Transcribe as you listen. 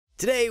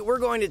Today, we're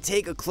going to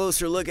take a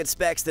closer look at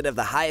specs that have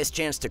the highest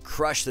chance to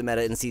crush the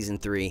meta in Season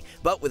 3,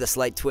 but with a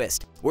slight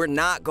twist. We're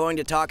not going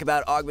to talk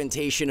about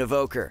Augmentation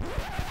Evoker.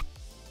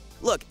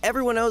 Look,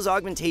 everyone knows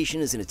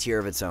Augmentation is in a tier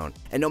of its own,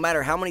 and no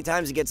matter how many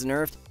times it gets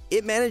nerfed,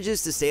 it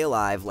manages to stay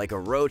alive like a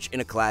roach in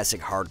a classic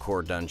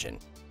hardcore dungeon.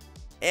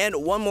 And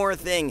one more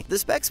thing, the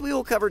specs we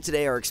will cover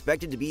today are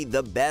expected to be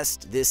the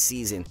best this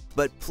season,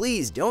 but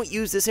please don't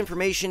use this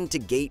information to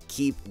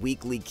gatekeep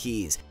weekly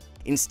keys.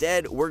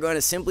 Instead, we're going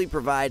to simply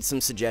provide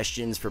some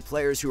suggestions for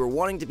players who are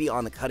wanting to be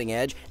on the cutting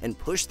edge and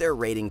push their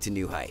rating to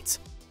new heights.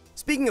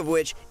 Speaking of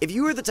which, if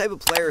you are the type of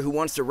player who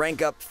wants to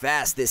rank up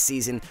fast this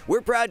season,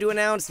 we're proud to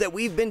announce that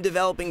we've been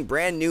developing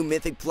brand new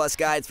Mythic Plus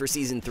guides for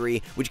Season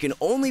 3, which can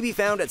only be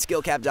found at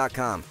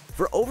skillcap.com.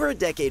 For over a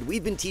decade,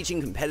 we've been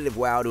teaching competitive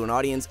WoW to an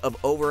audience of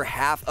over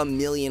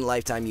 500,000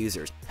 lifetime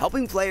users,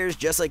 helping players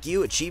just like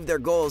you achieve their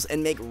goals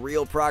and make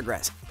real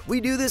progress. We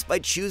do this by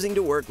choosing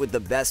to work with the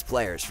best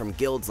players from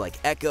guilds like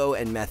Echo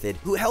and Method,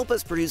 who help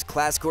us produce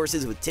class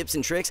courses with tips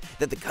and tricks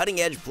that the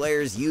cutting-edge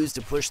players use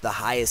to push the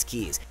highest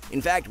keys.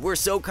 In fact, we're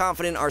so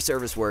confident our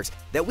service works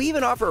that we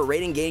even offer a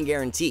rating gain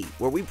guarantee,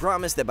 where we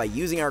promise that by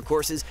using our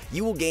courses,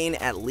 you will gain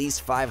at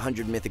least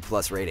 500 Mythic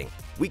Plus rating.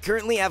 We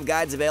currently have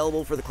guides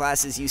available for the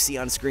classes you see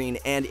on screen,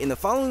 and in the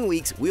following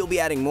weeks, we'll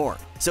be adding more.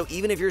 So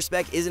even if your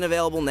spec isn't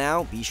available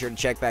now, be sure to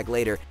check back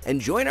later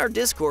and join our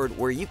Discord,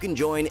 where you can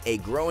join a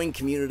growing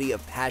community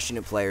of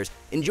passionate players,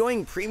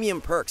 enjoying premium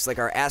perks like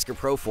our Ask a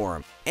Pro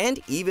forum, and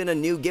even a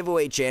new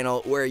giveaway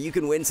channel where you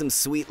can win some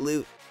sweet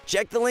loot.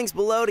 Check the links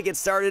below to get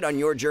started on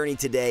your journey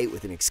today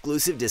with an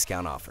exclusive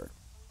discount offer.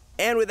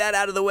 And with that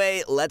out of the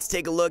way, let's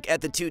take a look at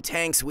the two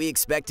tanks we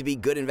expect to be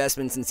good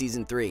investments in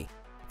Season 3.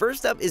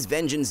 First up is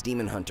Vengeance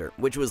Demon Hunter,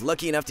 which was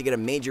lucky enough to get a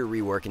major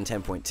rework in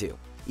 10.2.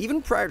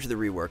 Even prior to the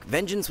rework,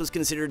 Vengeance was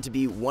considered to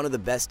be one of the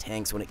best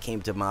tanks when it came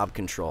to mob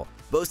control,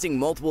 boasting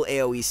multiple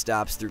AoE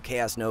stops through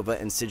Chaos Nova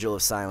and Sigil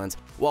of Silence,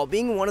 while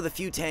being one of the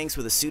few tanks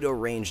with a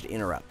pseudo-ranged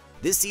interrupt.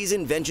 This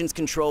season, Vengeance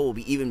control will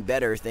be even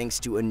better thanks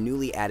to a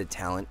newly added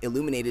talent,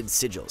 Illuminated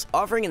Sigils,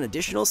 offering an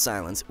additional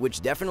silence,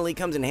 which definitely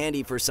comes in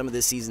handy for some of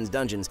this season's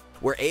dungeons,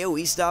 where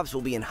AoE stops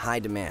will be in high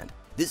demand.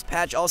 This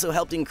patch also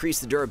helped increase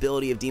the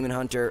durability of Demon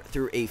Hunter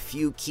through a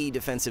few key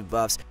defensive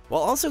buffs,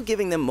 while also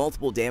giving them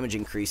multiple damage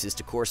increases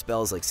to core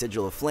spells like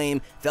Sigil of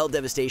Flame, Fell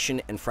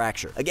Devastation, and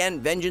Fracture. Again,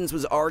 Vengeance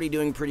was already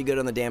doing pretty good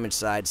on the damage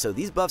side, so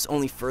these buffs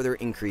only further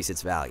increase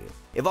its value.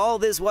 If all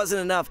this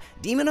wasn't enough,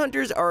 Demon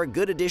Hunters are a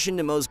good addition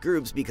to most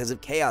groups because of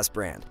Chaos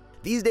Brand.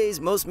 These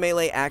days, most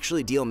melee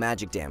actually deal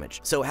magic damage,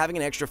 so having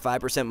an extra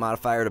 5%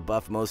 modifier to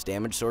buff most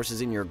damage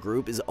sources in your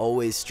group is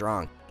always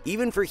strong,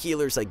 even for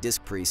healers like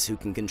Disc Priests who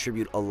can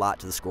contribute a lot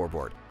to the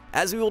scoreboard.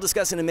 As we will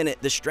discuss in a minute,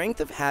 the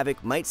strength of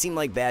Havoc might seem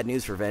like bad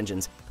news for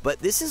Vengeance, but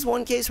this is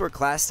one case where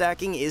class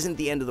stacking isn't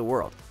the end of the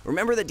world.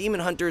 Remember that Demon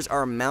Hunters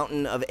are a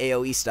mountain of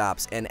AoE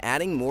stops, and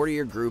adding more to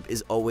your group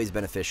is always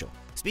beneficial.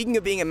 Speaking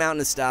of being a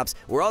mountain of stops,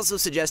 we're also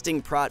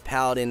suggesting Prot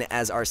Paladin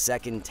as our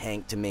second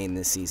tank to main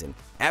this season.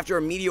 After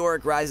a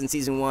meteoric rise in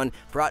Season 1,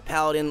 Prot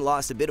Paladin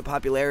lost a bit of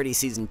popularity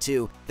Season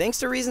 2, thanks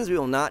to reasons we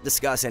will not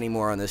discuss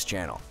anymore on this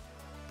channel.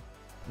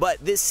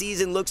 But this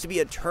season looks to be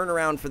a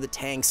turnaround for the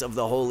tanks of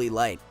the Holy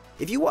Light.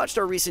 If you watched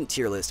our recent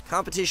tier list,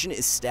 competition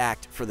is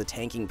stacked for the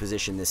tanking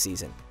position this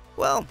season.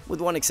 Well,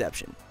 with one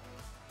exception.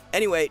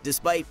 Anyway,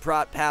 despite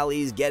Prot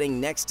Pallies getting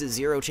next to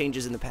zero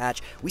changes in the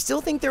patch, we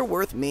still think they're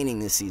worth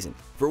maining this season.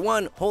 For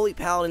one, Holy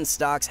Paladin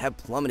stocks have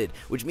plummeted,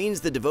 which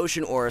means the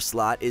Devotion Aura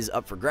slot is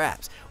up for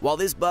grabs. While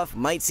this buff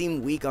might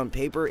seem weak on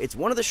paper, it's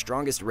one of the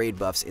strongest raid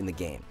buffs in the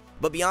game.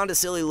 But beyond a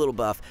silly little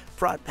buff,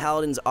 Prot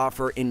Paladins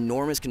offer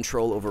enormous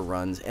control over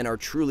runs and are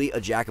truly a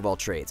jack of all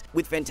trades,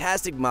 with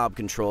fantastic mob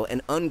control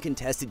and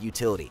uncontested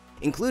utility,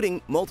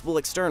 including multiple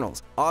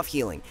externals,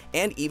 off-healing,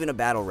 and even a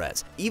battle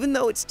res. Even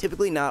though it's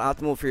typically not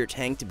optimal for your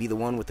tank to be the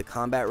one with the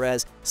combat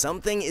res,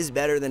 something is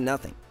better than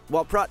nothing.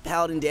 While Prot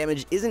Paladin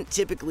damage isn't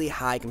typically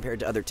high compared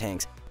to other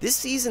tanks, this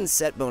season's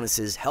set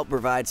bonuses help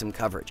provide some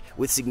coverage,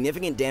 with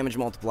significant damage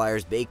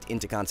multipliers baked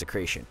into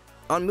Consecration.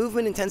 On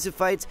movement-intensive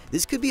fights,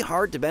 this could be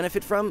hard to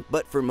benefit from,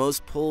 but for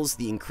most pulls,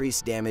 the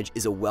increased damage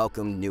is a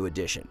welcome new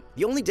addition.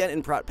 The only dent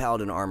in Prot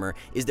Paladin armor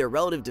is their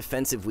relative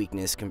defensive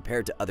weakness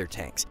compared to other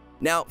tanks.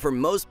 Now, for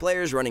most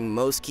players running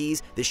most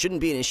keys, this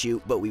shouldn't be an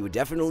issue, but we would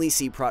definitely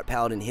see Prot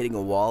Paladin hitting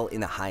a wall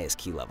in the highest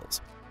key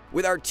levels.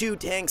 With our two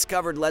tanks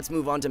covered, let's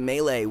move on to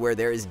Melee, where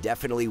there is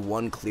definitely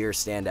one clear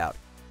standout.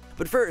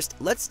 But first,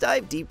 let's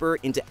dive deeper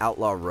into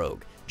Outlaw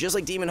Rogue. Just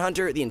like Demon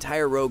Hunter, the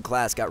entire Rogue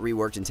class got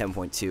reworked in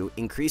 10.2,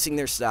 increasing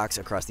their stocks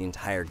across the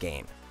entire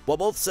game. While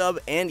both Sub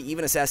and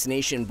even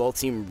Assassination both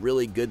seem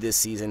really good this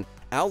season,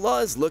 Outlaw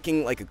is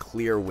looking like a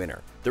clear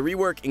winner. The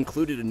rework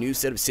included a new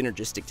set of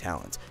synergistic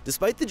talents.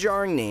 Despite the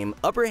jarring name,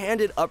 Upper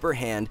Handed Upper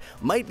Hand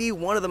might be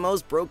one of the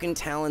most broken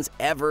talents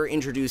ever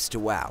introduced to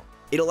WoW.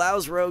 It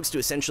allows rogues to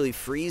essentially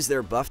freeze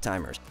their buff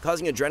timers,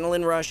 causing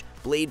Adrenaline Rush,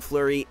 Blade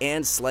Flurry,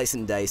 and Slice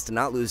and Dice to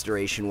not lose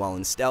duration while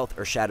in Stealth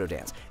or Shadow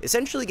Dance,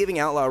 essentially giving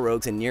Outlaw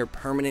rogues a near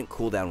permanent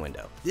cooldown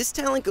window. This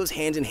talent goes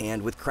hand in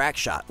hand with Crack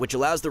Shot, which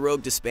allows the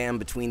rogue to spam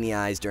between the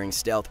eyes during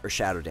Stealth or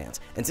Shadow Dance,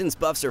 and since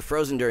buffs are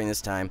frozen during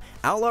this time,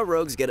 Outlaw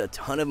rogues get a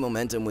ton of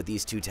momentum with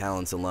these two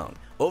talents alone.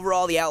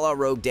 Overall, the Outlaw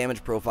rogue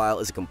damage profile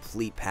is a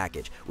complete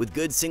package, with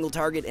good single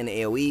target and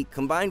AoE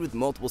combined with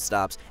multiple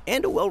stops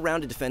and a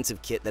well-rounded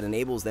defensive kit that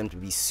enables them to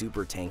be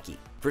super tanky.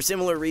 For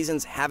similar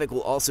reasons, Havoc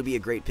will also be a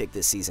great pick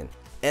this season.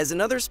 As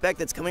another spec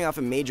that's coming off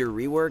a major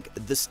rework,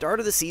 the start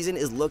of the season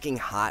is looking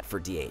hot for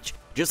DH.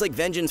 Just like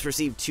Vengeance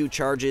received 2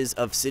 charges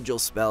of Sigil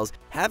spells,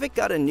 Havoc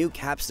got a new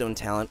capstone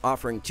talent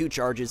offering 2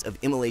 charges of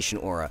Immolation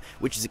Aura,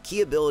 which is a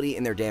key ability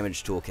in their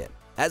damage toolkit.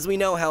 As we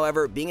know,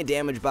 however, being a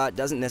damage bot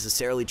doesn't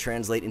necessarily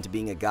translate into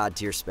being a god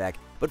tier spec,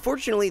 but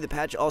fortunately the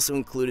patch also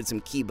included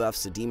some key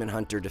buffs to Demon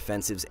Hunter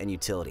defensives and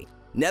utility.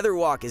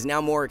 Netherwalk is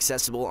now more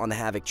accessible on the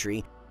Havoc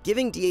tree,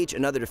 giving DH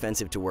another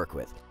defensive to work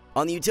with.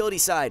 On the utility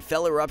side,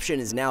 Fell Eruption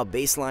is now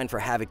baseline for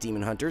Havoc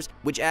Demon Hunters,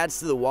 which adds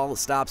to the wall of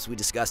stops we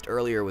discussed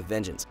earlier with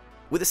Vengeance.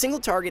 With a single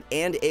target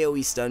and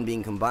AoE stun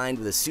being combined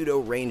with a pseudo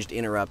ranged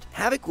interrupt,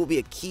 Havoc will be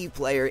a key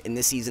player in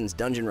this season's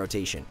dungeon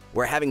rotation,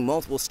 where having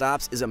multiple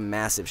stops is a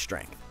massive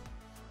strength.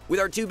 With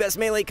our 2 best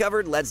melee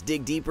covered, let's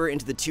dig deeper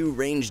into the 2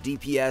 ranged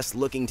DPS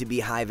looking to be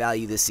high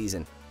value this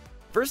season.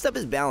 First up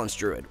is Balanced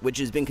Druid, which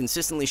has been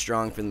consistently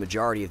strong for the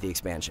majority of the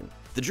expansion.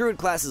 The Druid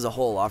class as a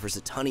whole offers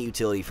a ton of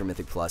utility for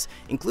Mythic Plus,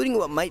 including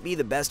what might be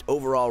the best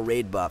overall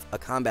raid buff, a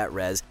combat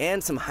res,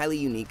 and some highly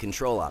unique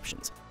control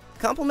options.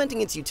 Complementing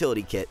its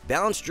utility kit,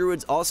 Balanced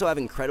Druids also have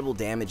incredible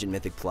damage in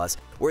Mythic Plus,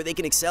 where they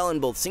can excel in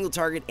both single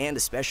target and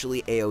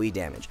especially AoE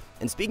damage.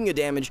 And speaking of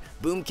damage,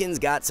 Boomkin's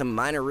got some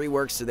minor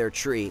reworks to their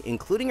tree,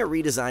 including a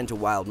redesign to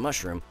Wild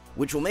Mushroom,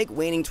 which will make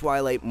Waning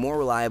Twilight more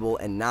reliable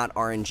and not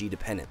RNG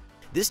dependent.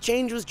 This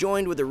change was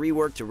joined with a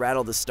rework to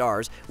Rattle the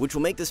Stars, which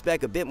will make the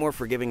spec a bit more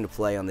forgiving to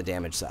play on the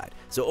damage side.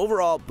 So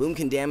overall,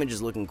 Boomkin damage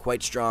is looking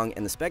quite strong,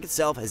 and the spec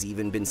itself has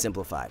even been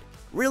simplified.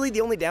 Really,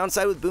 the only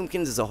downside with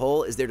Boomkins as a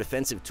whole is their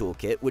defensive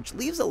toolkit, which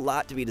leaves a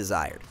lot to be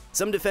desired.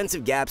 Some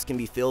defensive gaps can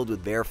be filled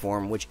with Bear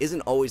Form, which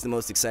isn't always the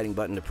most exciting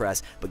button to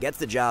press, but gets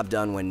the job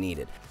done when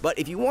needed. But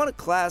if you want a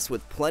class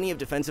with plenty of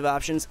defensive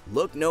options,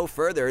 look no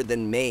further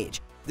than Mage.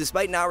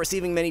 Despite not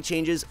receiving many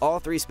changes, all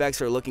 3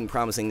 specs are looking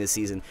promising this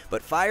season,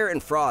 but Fire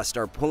and Frost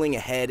are pulling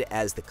ahead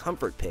as the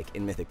comfort pick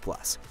in Mythic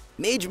Plus.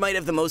 Mage might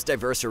have the most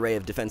diverse array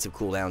of defensive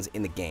cooldowns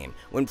in the game.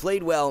 When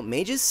played well,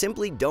 mages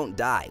simply don't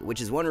die, which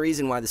is one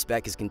reason why the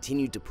spec has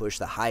continued to push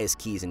the highest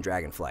keys in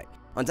Dragonflight.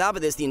 On top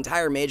of this, the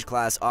entire Mage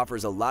class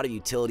offers a lot of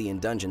utility in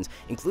dungeons,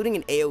 including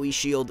an AoE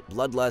shield,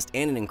 Bloodlust,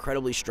 and an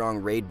incredibly strong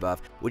raid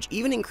buff, which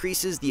even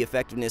increases the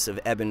effectiveness of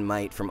Ebb and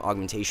Might from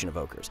Augmentation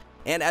Evokers.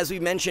 And as we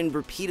mentioned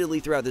repeatedly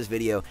throughout this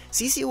video,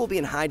 CC will be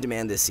in high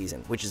demand this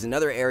season, which is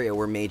another area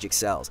where Mage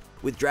excels,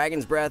 with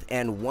Dragon's Breath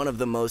and one of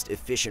the most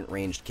efficient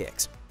ranged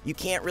kicks. You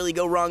can't really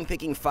go wrong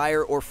picking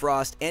Fire or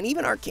Frost, and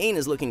even Arcane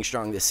is looking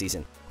strong this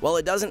season. While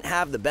it doesn't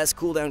have the best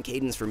cooldown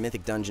cadence for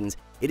Mythic dungeons,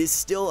 it is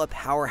still a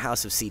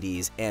powerhouse of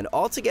CDs, and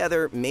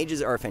altogether,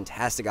 mages are a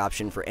fantastic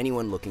option for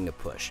anyone looking to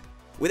push.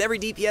 With every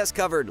DPS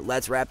covered,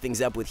 let's wrap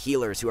things up with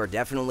healers who are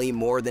definitely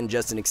more than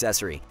just an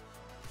accessory.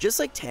 Just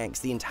like tanks,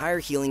 the entire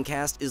healing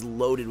cast is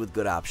loaded with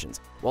good options.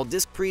 While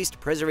Disc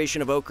Priest,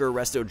 Preservation Evoker,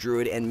 Resto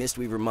Druid, and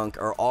Mistweaver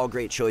Monk are all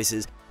great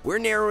choices, we're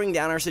narrowing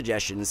down our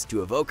suggestions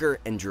to Evoker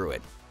and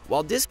Druid.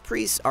 While Disc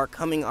Priests are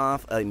coming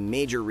off a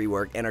major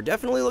rework and are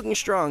definitely looking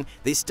strong,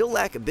 they still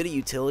lack a bit of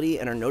utility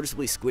and are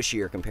noticeably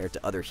squishier compared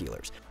to other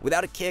healers.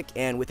 Without a kick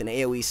and with an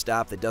AoE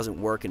stop that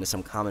doesn't work into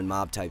some common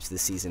mob types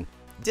this season,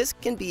 Disc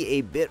can be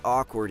a bit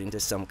awkward into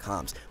some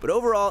comps, but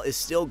overall is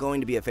still going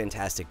to be a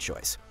fantastic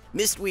choice.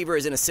 Mistweaver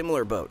is in a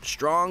similar boat,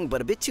 strong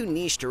but a bit too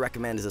niche to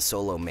recommend as a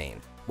solo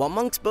main. While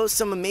Monks boast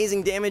some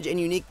amazing damage and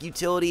unique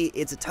utility,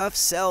 it's a tough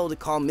sell to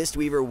call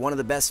Mistweaver one of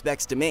the best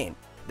specs to main.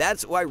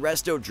 That's why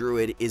Resto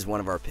Druid is one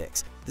of our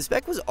picks. The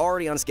spec was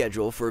already on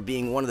schedule for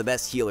being one of the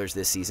best healers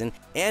this season,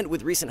 and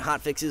with recent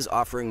hotfixes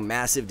offering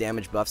massive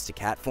damage buffs to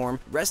cat form,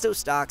 Resto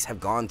stocks have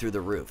gone through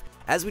the roof.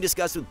 As we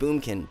discussed with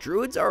Boomkin,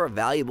 Druids are a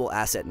valuable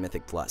asset in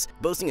Mythic Plus,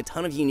 boasting a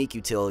ton of unique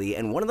utility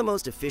and one of the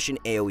most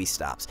efficient AoE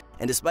stops.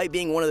 And despite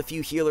being one of the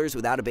few healers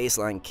without a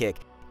baseline kick,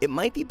 it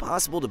might be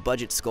possible to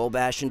budget Skull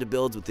Bash into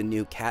builds with the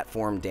new cat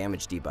form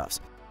damage debuffs.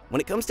 When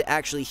it comes to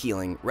actually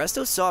healing,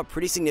 Resto saw a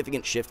pretty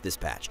significant shift this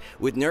patch,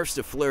 with nerfs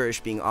to Flourish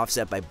being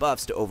offset by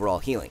buffs to overall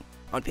healing.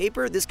 On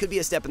paper, this could be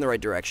a step in the right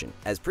direction,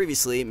 as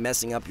previously,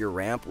 messing up your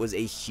ramp was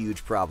a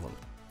huge problem.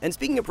 And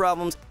speaking of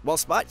problems, while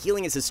spot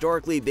healing has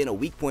historically been a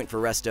weak point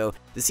for Resto,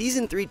 the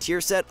Season 3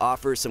 tier set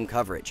offers some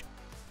coverage.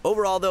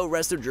 Overall though,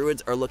 Resto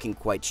Druids are looking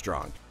quite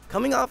strong.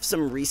 Coming off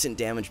some recent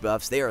damage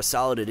buffs, they are a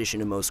solid addition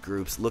to most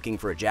groups looking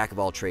for a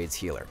jack-of-all-trades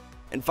healer.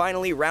 And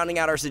finally, rounding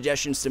out our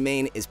suggestions to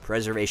main is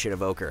Preservation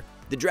Evoker.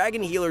 The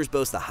Dragon healers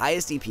boast the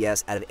highest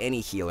DPS out of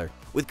any healer,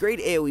 with great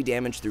AoE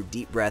damage through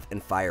Deep Breath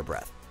and Fire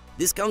Breath.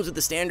 This comes with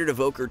the standard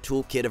Evoker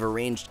toolkit of a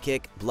ranged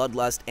kick,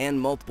 bloodlust, and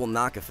multiple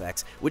knock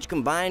effects, which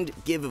combined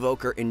give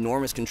Evoker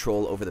enormous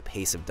control over the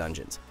pace of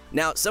dungeons.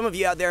 Now, some of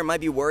you out there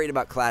might be worried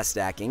about class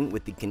stacking,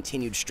 with the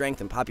continued strength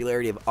and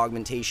popularity of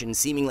augmentation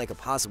seeming like a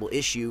possible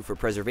issue for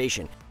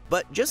preservation.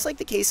 But just like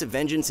the case of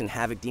Vengeance and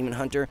Havoc Demon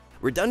Hunter,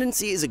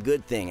 redundancy is a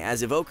good thing,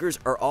 as Evokers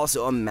are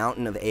also a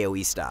mountain of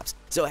AoE stops.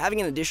 So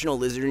having an additional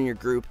lizard in your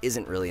group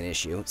isn't really an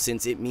issue,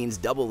 since it means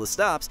double the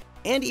stops,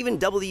 and even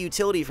double the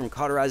utility from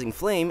Cauterizing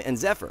Flame and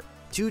Zephyr,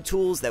 two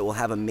tools that will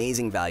have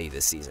amazing value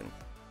this season.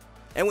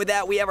 And with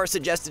that, we have our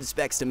suggested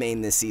specs to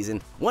main this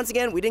season. Once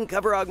again, we didn't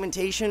cover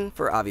augmentation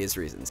for obvious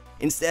reasons.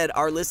 Instead,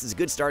 our list is a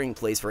good starting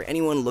place for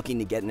anyone looking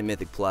to get into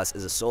Mythic Plus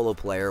as a solo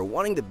player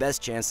wanting the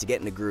best chance to get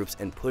into groups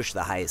and push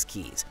the highest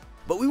keys.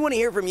 But we want to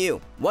hear from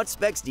you. What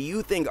specs do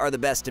you think are the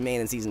best to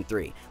main in Season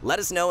 3? Let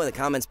us know in the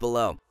comments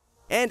below.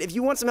 And if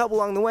you want some help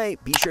along the way,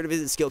 be sure to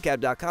visit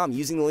skillcap.com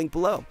using the link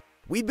below.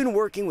 We've been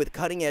working with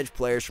cutting-edge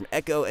players from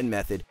Echo and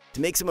Method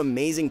to make some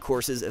amazing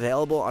courses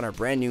available on our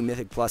brand new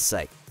Mythic Plus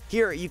site.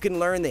 Here, you can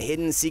learn the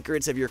hidden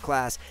secrets of your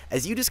class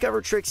as you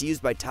discover tricks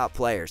used by top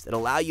players that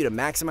allow you to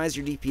maximize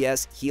your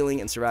DPS, healing,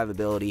 and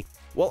survivability,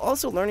 while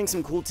also learning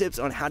some cool tips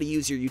on how to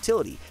use your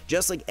utility,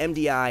 just like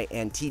MDI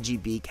and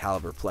TGB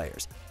caliber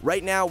players.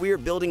 Right now, we are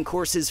building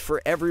courses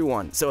for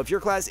everyone, so if your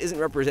class isn't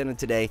represented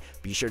today,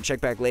 be sure to check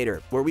back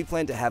later, where we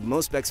plan to have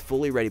most specs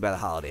fully ready by the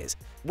holidays.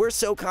 We're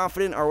so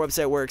confident our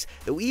website works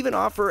that we even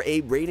offer a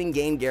rating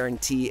gain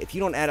guarantee if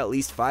you don't add at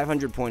least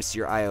 500 points to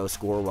your IO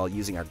score while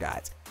using our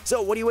guides.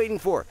 So what are you waiting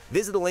for?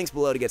 Visit the links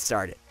below to get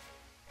started.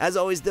 As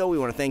always though, we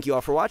want to thank you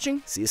all for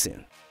watching. See you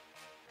soon.